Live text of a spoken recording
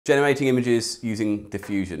Generating images using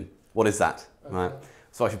diffusion. What is that? Okay. Right.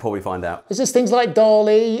 So I should probably find out. Is this things like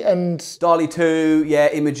Dall-E and... Dall-E 2, yeah,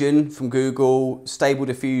 Imogen from Google, Stable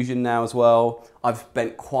Diffusion now as well. I've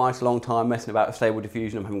spent quite a long time messing about with Stable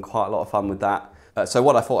Diffusion. I'm having quite a lot of fun with that. So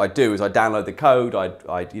what I thought I'd do is I'd download the code,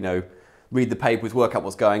 I'd you know, read the papers, work out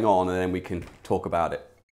what's going on, and then we can talk about it.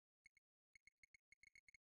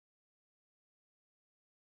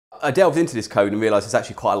 I delved into this code and realised there's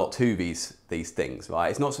actually quite a lot to these things, right?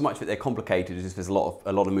 It's not so much that they're complicated, it's just there's a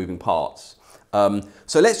lot of moving parts.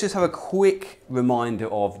 So let's just have a quick reminder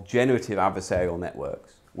of generative adversarial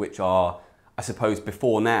networks, which are, I suppose,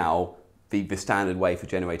 before now, the standard way for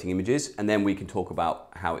generating images, and then we can talk about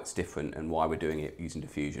how it's different and why we're doing it using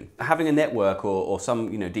diffusion. Having a network or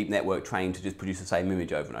some deep network trained to just produce the same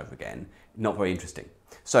image over and over again, not very interesting.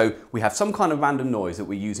 So we have some kind of random noise that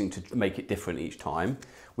we're using to make it different each time.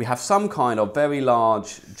 We have some kind of very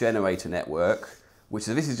large generator network, which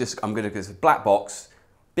is, this is just, I'm going to go to black box,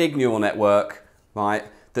 big neural network, right,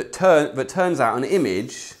 that turns out an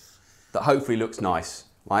image that hopefully looks nice,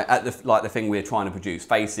 right, like the thing we're trying to produce,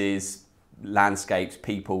 faces, landscapes,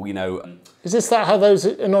 people, Is this how those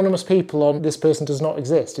anonymous people on This Person Does Not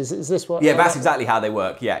Exist? Is this what? Yeah, that's exactly how they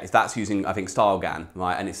work. Yeah, that's using, I think, StyleGAN,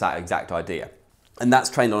 right, and it's that exact idea. And that's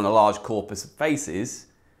trained on a large corpus of faces,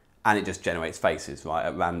 and it just generates faces, right,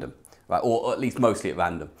 at random, right, or at least mostly at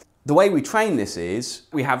random. The way we train this is,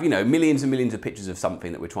 we have, millions and millions of pictures of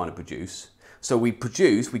something that we're trying to produce. So we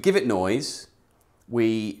give it noise,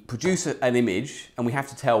 we produce an image, and we have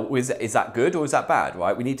to tell, is that good or is that bad,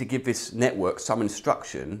 right? We need to give this network some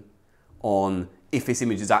instruction on if this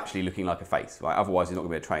image is actually looking like a face, right? Otherwise, you're not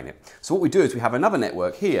going to be able to train it. So what we do is we have another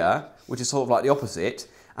network here, which is sort of like the opposite,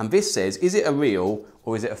 and this says, is it a real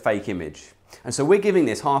or is it a fake image? And so we're giving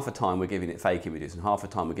this, half the time we're giving it fake images and half the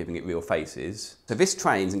time we're giving it real faces. So this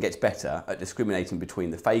trains and gets better at discriminating between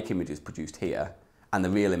the fake images produced here and the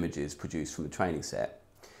real images produced from the training set.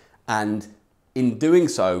 And in doing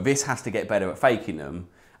so, this has to get better at faking them,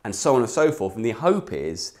 and so on and so forth. And the hope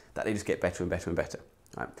is that they just get better and better and better.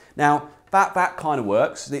 Right? Now, that kind of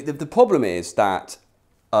works. The problem is that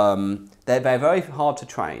they're very hard to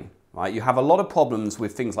train. Right? You have a lot of problems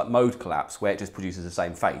with things like mode collapse, where it just produces the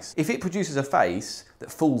same face. If it produces a face that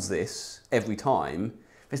fools this every time,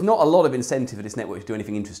 there's not a lot of incentive for this network to do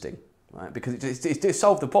anything interesting, right? Because it's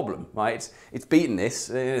solved the problem, right? It's beaten this,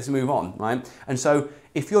 let's move on, right? And so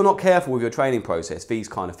if you're not careful with your training process, these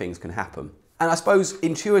kind of things can happen. And I suppose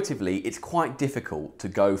intuitively, it's quite difficult to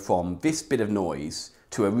go from this bit of noise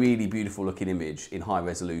to a really beautiful looking image in high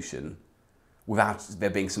resolution without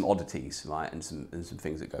there being some oddities, right, and some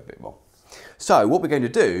things that go a bit wrong. So what we're going to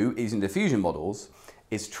do is, in diffusion models,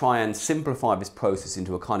 is try and simplify this process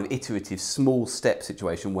into a kind of iterative small step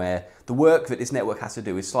situation where the work that this network has to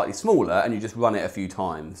do is slightly smaller, and you just run it a few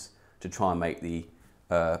times to try and make the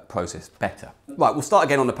process better. Right, we'll start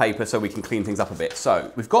again on the paper so we can clean things up a bit.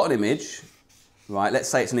 So we've got an image, right, let's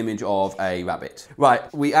say it's an image of a rabbit. Right,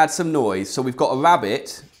 we add some noise. So we've got a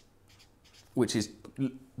rabbit, which is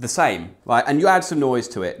the same, right? And you add some noise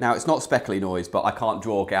to it. Now, it's not speckly noise, but I can't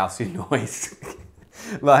draw Gaussian noise,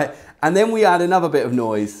 right? And then we add another bit of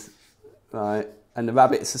noise, right? And the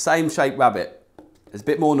rabbit, it's the same shaped rabbit. There's a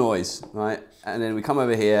bit more noise, right? And then we come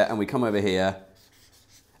over here, and we come over here,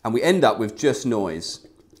 and we end up with just noise.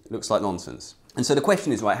 Looks like nonsense. And so the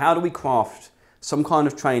question is, right, how do we craft some kind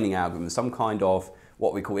of training algorithm, some kind of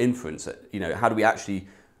what we call inference? How do we actually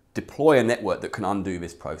deploy a network that can undo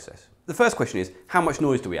this process? The first question is, how much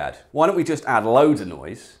noise do we add? Why don't we just add loads of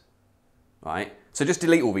noise, right? So just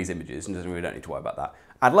delete all these images, and we don't need to worry about that.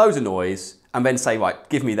 Add loads of noise, and then say, right,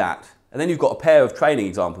 give me that. And then you've got a pair of training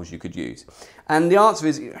examples you could use. And the answer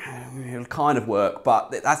is, it'll kind of work,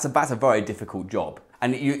 but that's a very difficult job.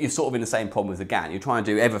 And you're sort of in the same problem as the GAN. You're trying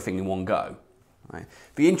to do everything in one go. Right?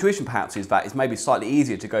 The intuition perhaps is that it's maybe slightly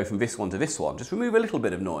easier to go from this one to this one. Just remove a little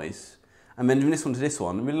bit of noise, and then from this one to this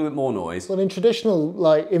one, a little bit more noise. Well, in traditional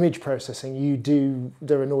image processing,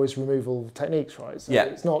 there are noise removal techniques, right? So yeah.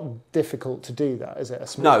 It's not difficult to do that, is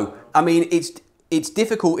it? No, I mean, it's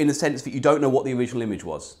difficult in the sense that you don't know what the original image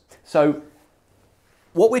was. So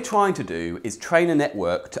what we're trying to do is train a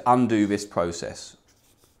network to undo this process.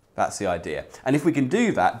 That's the idea. And if we can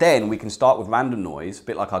do that, then we can start with random noise, a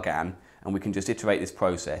bit like our GAN, and we can just iterate this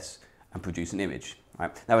process and produce an image. Right?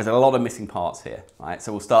 Now, there's a lot of missing parts here, right?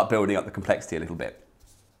 So we'll start building up the complexity a little bit.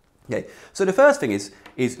 Okay. So the first thing is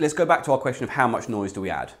let's go back to our question of how much noise do we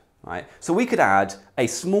add, right? So we could add a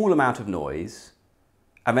small amount of noise,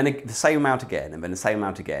 and then the same amount again, and then the same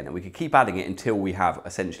amount again, and we could keep adding it until we have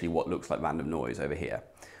essentially what looks like random noise over here,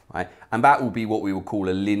 right? And that will be what we will call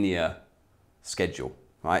a linear schedule,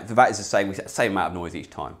 right? So that is the same amount of noise each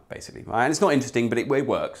time, basically, right? And it's not interesting, but it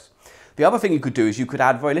works. The other thing you could do is you could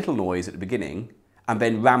add very little noise at the beginning and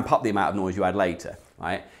then ramp up the amount of noise you add later,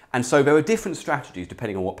 right? And so there are different strategies,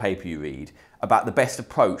 depending on what paper you read, about the best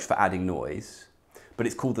approach for adding noise, but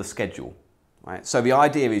it's called the schedule, right? So the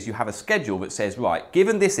idea is you have a schedule that says, right,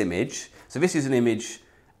 given this image, so this is an image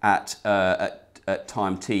at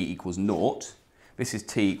time t equals 0, this is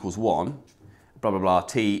t equals 1, blah, blah, blah,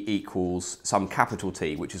 t equals some capital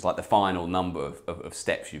T, which is like the final number of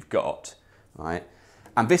steps you've got, right?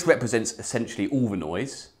 And this represents essentially all the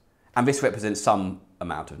noise, and this represents some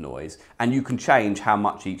amount of noise, and you can change how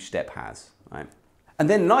much each step has, right? And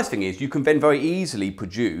then the nice thing is you can then very easily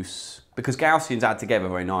produce, because Gaussians add together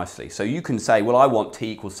very nicely, so you can say, well, I want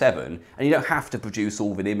t equals 7, and you don't have to produce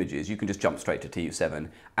all the images, you can just jump straight to t equals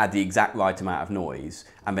 7, add the exact right amount of noise,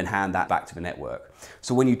 and then hand that back to the network.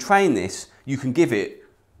 So when you train this, you can give it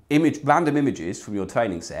random images from your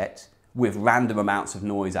training set with random amounts of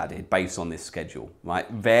noise added based on this schedule, right?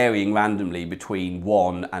 Varying randomly between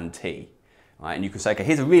 1 and t, right? And you can say, okay,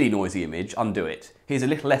 here's a really noisy image, undo it. Here's a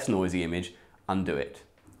little less noisy image, undo it,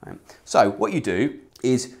 right? So what you do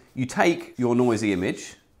is you take your noisy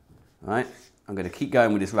image, right? I'm going to keep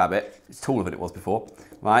going with this rabbit. It's taller than it was before,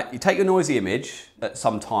 right? You take your noisy image at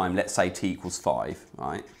some time, let's say t equals 5,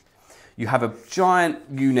 right? You have a giant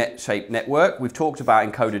U-net-shaped network. We've talked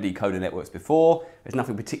about encoder-decoder networks before. There's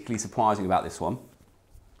nothing particularly surprising about this one.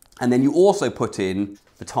 And then you also put in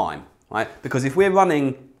the time, right? Because if we're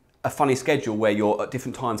running a funny schedule where you're at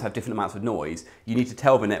different times have different amounts of noise, you need to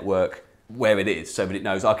tell the network where it is so that it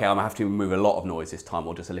knows, okay, I'm gonna have to remove a lot of noise this time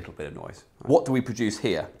or just a little bit of noise. Right? What do we produce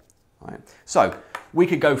here? Right? So we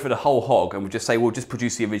could go for the whole hog and we'll just say, we'll just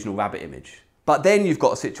produce the original rabbit image. But then you've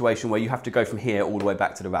got a situation where you have to go from here all the way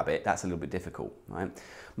back to the rabbit. That's a little bit difficult, right?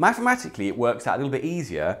 Mathematically, it works out a little bit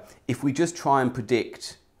easier if we just try and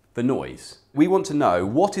predict the noise. We want to know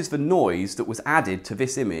what is the noise that was added to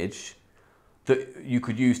this image that you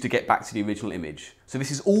could use to get back to the original image. So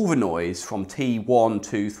this is all the noise from T1,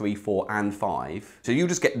 2, 3, 4, and 5. So you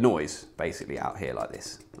just get noise basically out here like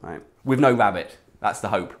this, right? With no rabbit. That's the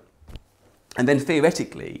hope. And then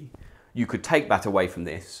theoretically, you could take that away from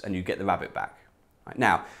this and you get the rabbit back. Right?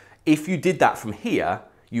 Now, if you did that from here,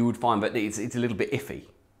 you would find that it's a little bit iffy,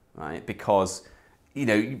 right? Because, you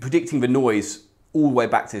know, predicting the noise all the way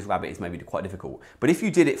back to this rabbit is maybe quite difficult. But if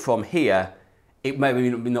you did it from here, it may be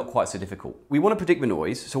not quite so difficult. We want to predict the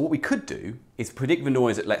noise, so what we could do is predict the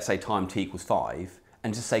noise at, let's say, time t equals 5,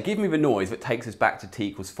 and just say, give me the noise that takes us back to t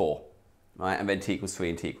equals 4, right? And then t equals 3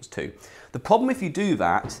 and t equals 2. The problem if you do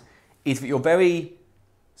that is that you're very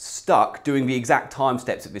stuck doing the exact time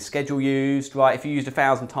steps that this schedule used, right? If you used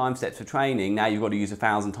 1,000 time steps for training, now you've got to use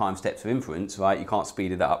 1,000 time steps for inference, right? You can't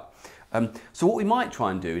speed it up. So what we might try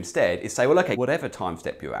and do instead is say, well, okay, whatever time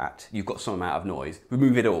step you're at, you've got some amount of noise,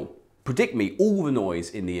 remove it all. Predict me all the noise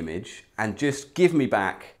in the image and just give me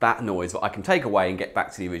back that noise that I can take away and get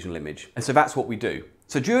back to the original image. And so that's what we do.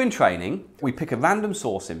 So during training, we pick a random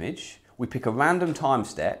source image, we pick a random time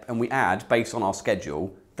step, and we add, based on our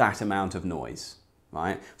schedule, that amount of noise,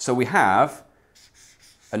 right? So we have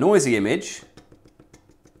a noisy image,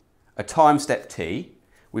 a time step t,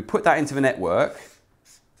 we put that into the network,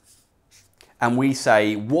 and we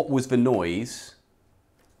say, what was the noise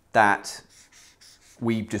that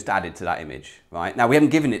we just added to that image, right? Now, we haven't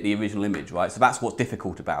given it the original image, right? So that's what's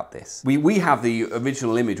difficult about this. We have the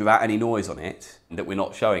original image without any noise on it, that we're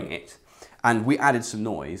not showing it, and we added some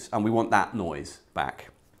noise, and we want that noise back,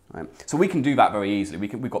 right? So we can do that very easily.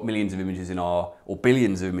 We've got millions of images or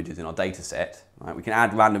billions of images in our data set, right? We can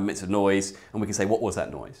add random bits of noise, and we can say, what was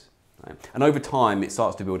that noise? Right? And over time, it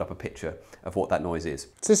starts to build up a picture of what that noise is.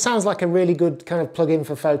 So this sounds like a really good kind of plugin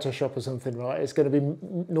for Photoshop or something, right? It's going to be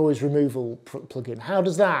noise removal plugin. How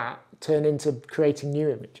does that turn into creating new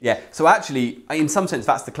images? Yeah, so actually, in some sense,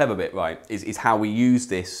 that's the clever bit, right? Is how we use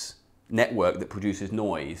this network that produces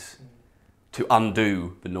noise to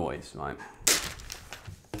undo the noise, right?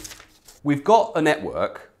 We've got a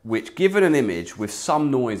network which, given an image with some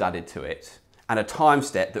noise added to it, and a time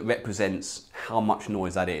step that represents how much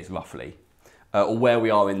noise that is, roughly, or where we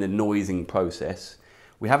are in the noising process,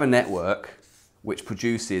 we have a network which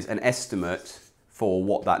produces an estimate for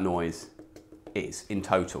what that noise is in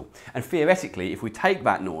total. And theoretically, if we take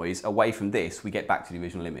that noise away from this, we get back to the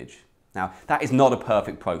original image. Now, that is not a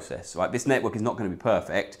perfect process, right? This network is not going to be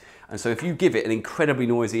perfect. And so if you give it an incredibly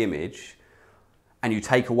noisy image and you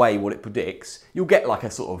take away what it predicts, you'll get like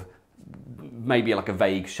a sort of, maybe like a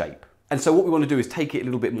vague shape. And so what we want to do is take it a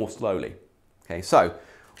little bit more slowly. Okay, so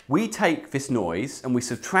we take this noise and we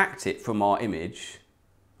subtract it from our image,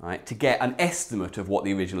 right, to get an estimate of what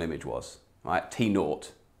the original image was, right,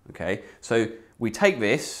 T0. Okay, so we take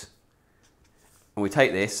this, and we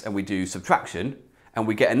take this, and we do subtraction, and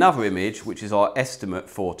we get another image, which is our estimate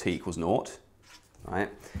for t equals 0, right?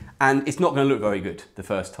 And it's not going to look very good the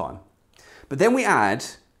first time. But then we add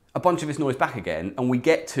a bunch of this noise back again, and we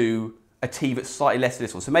get to a t that's slightly less than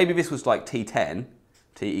this one. So maybe this was like t10,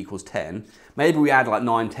 t equals 10. Maybe we add like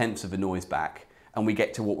 9/10 of the noise back, and we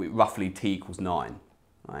get to what we roughly t equals 9.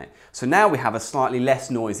 Right? So now we have a slightly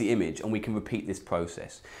less noisy image, and we can repeat this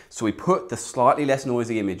process. So we put the slightly less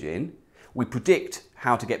noisy image in, we predict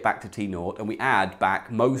how to get back to t0, and we add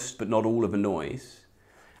back most but not all of the noise,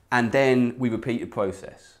 and then we repeat the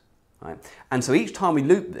process. Right? And so each time we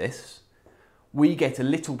loop this, we get a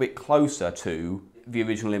little bit closer to the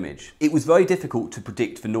original image. It was very difficult to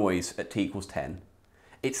predict the noise at t equals 10.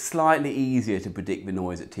 It's slightly easier to predict the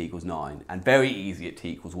noise at t equals 9, and very easy at t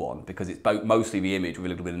equals 1, because it's mostly the image with a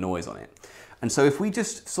little bit of noise on it. And so if we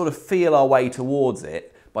just sort of feel our way towards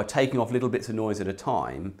it by taking off little bits of noise at a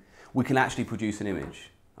time, we can actually produce an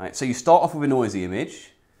image. Right? So you start off with a noisy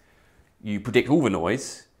image, you predict all the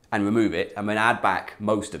noise and remove it, and then add back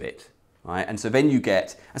most of it. Right? And so then you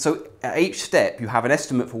get, and so at each step you have an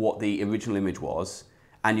estimate for what the original image was,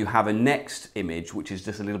 and you have a next image which is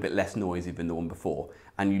just a little bit less noisy than the one before,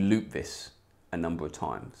 and you loop this a number of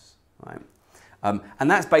times. Right?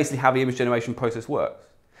 And that's basically how the image generation process works.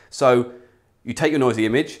 So you take your noisy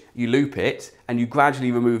image, you loop it, and you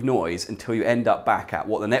gradually remove noise until you end up back at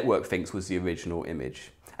what the network thinks was the original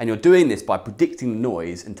image. And you're doing this by predicting the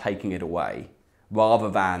noise and taking it away,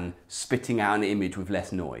 rather than spitting out an image with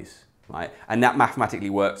less noise. Right? And that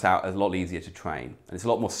mathematically works out as a lot easier to train, and it's a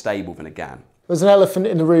lot more stable than a GAN. There's an elephant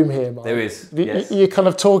in the room here, Mike. There is, yes. You're kind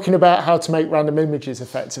of talking about how to make random images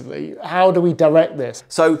effectively. How do we direct this?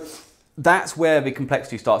 So that's where the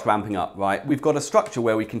complexity starts ramping up, right? We've got a structure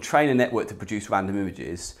where we can train a network to produce random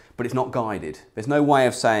images, but it's not guided. There's no way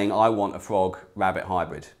of saying, I want a frog-rabbit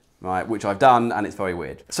hybrid, right? Which I've done, and it's very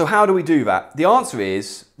weird. So how do we do that? The answer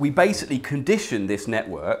is, we basically condition this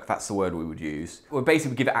network, that's the word we would use, or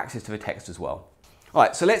basically give it access to the text as well. All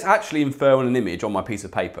right, so let's actually infer on an image on my piece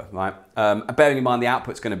of paper, right? Bearing in mind the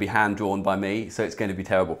output's going to be hand-drawn by me, so it's going to be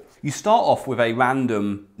terrible. You start off with a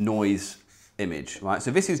random noise image, right? So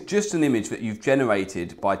this is just an image that you've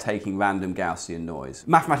generated by taking random Gaussian noise.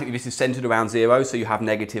 Mathematically, this is centered around 0, so you have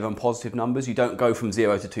negative and positive numbers. You don't go from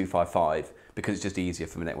 0 to 255, because it's just easier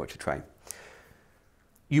for the network to train.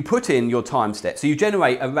 You put in your time step. So you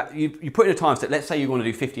generate, you put in a time step. Let's say you want to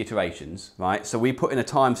do 50 iterations, right? So we put in a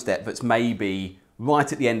time step that's maybe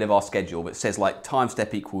right at the end of our schedule that says like time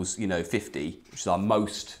step equals, 50, which is our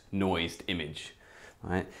most noised image,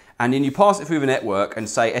 right? And then you pass it through the network and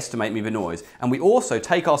say, estimate me the noise. And we also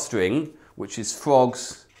take our string, which is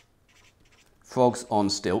frogs on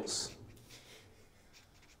stilts.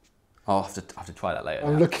 I'll have to try that later.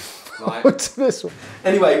 I'm looking forward to this one.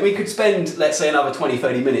 Anyway, we could spend, let's say, another 20,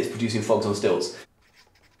 30 minutes producing frogs on stilts.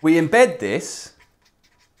 We embed this,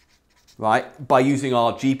 right, by using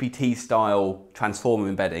our GPT-style transformer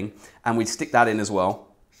embedding, and we'd stick that in as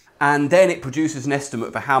well. And then it produces an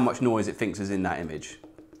estimate for how much noise it thinks is in that image.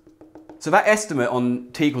 So that estimate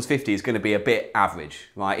on t equals 50 is going to be a bit average,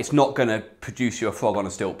 right? It's not going to produce you a frog on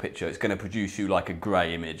a stilt picture. It's going to produce you like a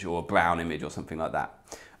grey image or a brown image or something like that.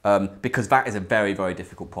 Because that is a very, very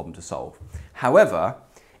difficult problem to solve. However,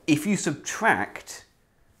 if you subtract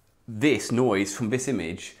this noise from this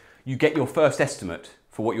image, you get your first estimate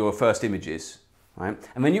for what your first image is, right?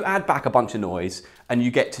 And then you add back a bunch of noise and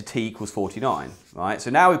you get to t equals 49, right?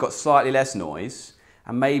 So now we've got slightly less noise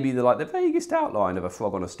and maybe the vaguest outline of a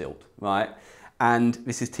frog on a stilt, right? And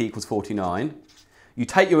this is t equals 49. You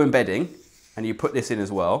take your embedding and you put this in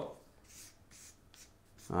as well,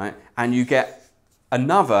 right? And you get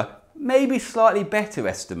another, maybe slightly better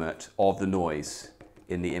estimate of the noise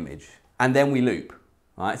in the image. And then we loop,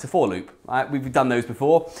 right? It's a for loop, right? We've done those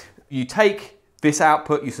before. You take this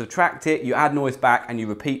output, you subtract it, you add noise back, and you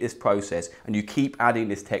repeat this process, and you keep adding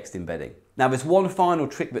this text embedding. Now, there's one final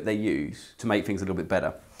trick that they use to make things a little bit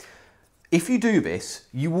better. If you do this,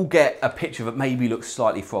 you will get a picture that maybe looks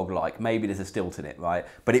slightly frog-like. Maybe there's a stilt in it, right?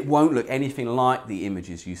 But it won't look anything like the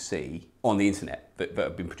images you see on the internet that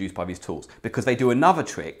have been produced by these tools, because they do another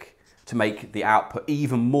trick to make the output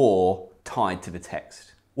even more tied to the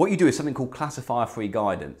text. What you do is something called classifier-free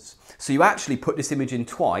guidance. So you actually put this image in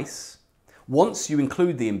twice, once you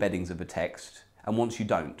include the embeddings of the text, and once you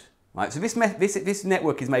don't. Right? So this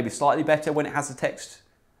network is maybe slightly better when it has the text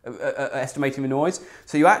estimating the noise.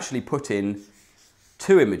 So you actually put in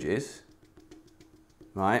two images,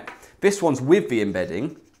 right? This one's with the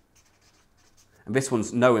embedding, and this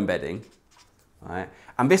one's no embedding, right?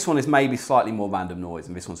 And this one is maybe slightly more random noise,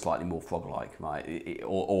 and this one's slightly more frog-like, right?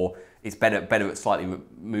 Or it's better at slightly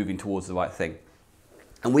moving towards the right thing.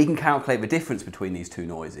 And we can calculate the difference between these two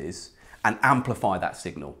noises and amplify that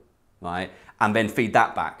signal, right? And then feed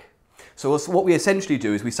that back. So what we essentially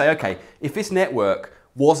do is we say, okay, if this network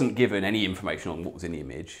wasn't given any information on what was in the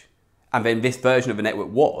image, and then this version of the network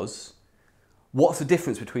was, what's the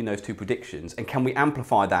difference between those two predictions? And can we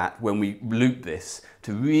amplify that when we loop this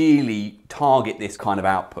to really target this kind of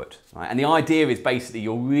output, right? And the idea is basically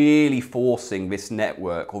you're really forcing this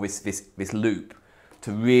network or this loop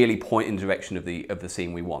to really point in the direction of the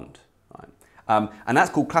scene we want, right? And that's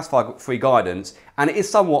called classifier-free guidance, and it is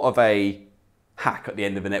somewhat of a hack at the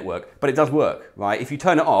end of the network, but it does work, right? If you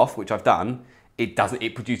turn it off, which I've done, it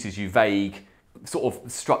produces you vague sort of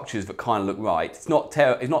structures that kind of look right. It's not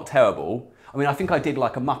terrible. I mean, I think I did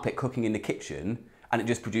like a Muppet cooking in the kitchen, and it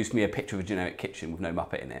just produced me a picture of a generic kitchen with no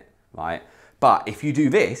Muppet in it, right? But if you do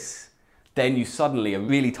this, then you suddenly are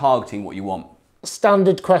really targeting what you want.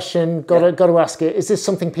 Standard question, got to ask it. Is this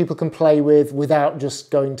something people can play with without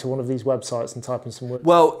just going to one of these websites and typing some words?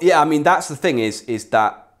 Well, yeah, I mean, that's the thing is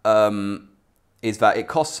that it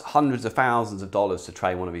costs hundreds of thousands of dollars to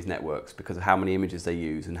train one of these networks because of how many images they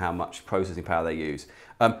use and how much processing power they use.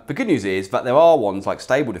 The good news is that there are ones like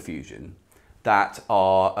Stable Diffusion that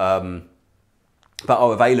are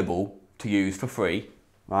available to use for free,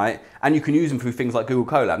 right? And you can use them through things like Google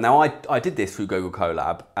Colab. Now, I did this through Google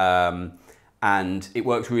Colab, and it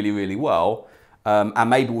works really, really well. And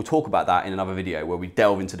maybe we'll talk about that in another video where we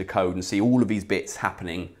delve into the code and see all of these bits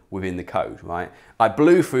happening within the code, right? I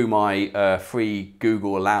blew through my free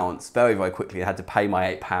Google allowance very, very quickly. I had to pay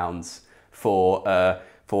my £8 for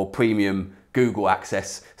premium Google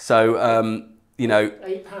access. So, you know...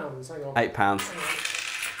 £8, hang on. £8. I've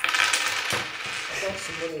got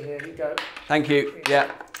some money here, you go. Thank you, yeah.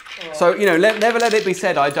 Right. So, you know, never let it be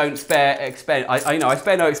said I don't spare expense. I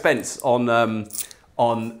spare no expense on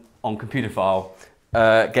Computerphile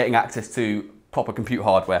getting access to proper compute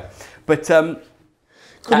hardware. But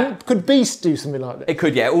could Beast do something like that? It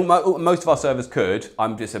could, yeah. Most of our servers could.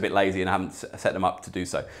 I'm just a bit lazy and I haven't set them up to do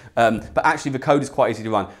so. But actually, the code is quite easy to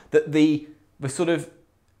run.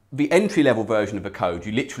 The entry-level version of the code,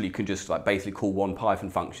 you literally can just like basically call one Python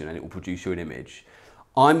function and it will produce you an image.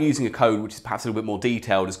 I'm using a code which is perhaps a little bit more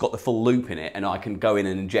detailed. It's got the full loop in it, and I can go in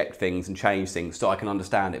and inject things and change things so I can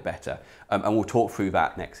understand it better. And we'll talk through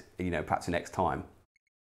that next, perhaps the next time.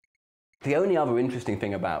 The only other interesting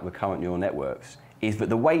thing about recurrent neural networks is that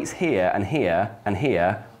the weights here and here and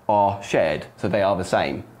here are shared, so they are the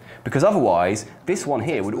same. Because otherwise, this one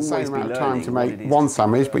here would always be learning the same amount of time to make one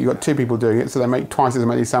sandwich, but you've got two people doing it, so they make twice as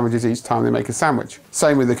many sandwiches each time they make a sandwich.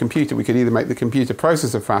 Same with the computer. We could either make the computer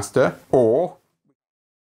processor faster, or